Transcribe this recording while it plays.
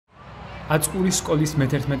აწყურის სკოლის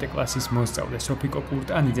მე-11 კლასის მოსწავლე სოფიკო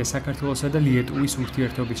კურტანიძე საქართველოსა და ლიეტუვის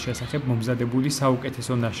ურთიერთობის შესახებ მომზადებული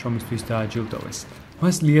საუკეთესო ნაშრომისთვის დააჯილდოვეს.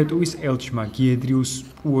 მას ლიეტუვის ელჩმა გიედრიუს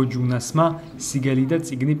პუოჯუნასმა სიგელი და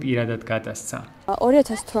წიგნი პირადად გადასცა.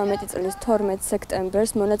 2018 წლის 12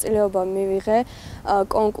 სექტემბერს მონაწილეობა მივიღე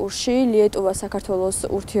კონკურსში ლიეტუვა საქართველოს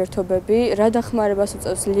ურთიერთობები, რა დახმარებას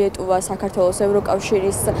უწევს ლიეტუვა საქართველოს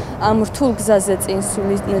ევროკავშირის ამ რთულ გზაზე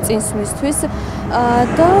წინსვლისთვის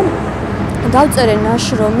და დავწერე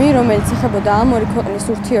ნაშრომი, რომელიც ეხებოდა ამ ორი ქვეყნის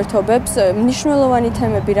ურთიერთობებს, მნიშვნელოვანი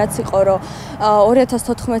თემები, რაც იყო, რომ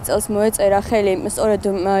 2014 წელს მოეწერა ხელი სწორედ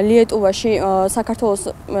ლიეტუვაში საქართველოს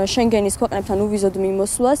შენგენის ქვეყნებთან უვიზოდ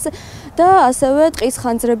მიმოსვლას და ასევე ტყის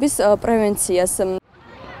ხანძრების პრევენციას.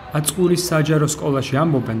 აწყურის საჯარო სკოლაში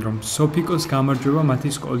ამბობენ, რომ სოფიკოს გამარჯვება მათი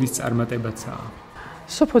სკოლის წარმატებაცაა.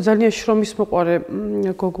 სოფო ძალიან შრომის მოყვარე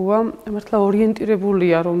გოგოა, მართლა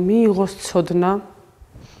ორიენტირებულია, რომ მიიღოს ცოდნა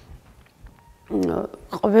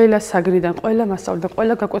ყველა საგნიდან, ყველა მასწავლებლიდან,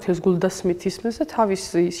 ყველა გაკვეთილის გულდასმით ისმის და თავის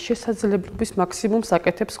შესაძლებლობის მაქსიმუმს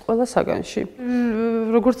აკეთებს ყველა საგანში.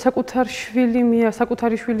 როგორც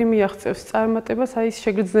საკუთარი შვილი მიაღწევს წარმატებას, აი ეს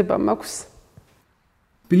შეგრძნება მაქვს.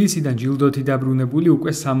 თბილისიდან ჯილდოთი დაბრუნებული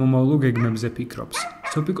უკვე სამომავლო გეგმებზე ფიქრობს.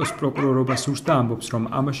 სოფიკოს პროკურორობა სურს და ამბობს, რომ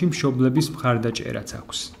ამაში მშობლების მხარდაჭერაც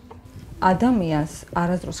აქვს. ადამიანს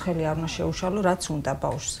არასდროს ხელი არ უნდა შეუშალო, რაც უნდა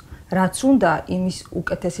ბავშვს. რაც უნდა იმის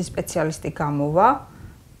უკეთესი სპეციალისტი გამოვა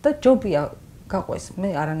და ჯობია გაყვეს, მე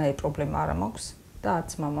არანაირი პრობლემა არ მაქვს და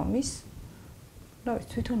არც მამამის. რა ვიცი,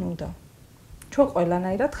 თვითონ უნდა. ჩვენ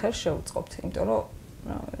ყველანაირად ხელს შევუწყობთ, იმიტომ რომ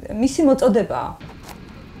მისი მოწოდებაა.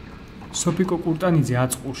 სოფიკო კურტანიძე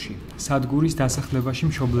აწყურში, სადგურის დასახლებაში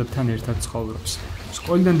მშობლებთან ერთად ცხოვრობს.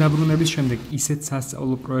 სკოლიდან დაბრუნების შემდეგ ისეთ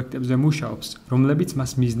სასწავლო პროექტებზე მუშაობს, რომლებიც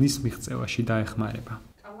მას მიზნის მიღწევაში დაეხმარება.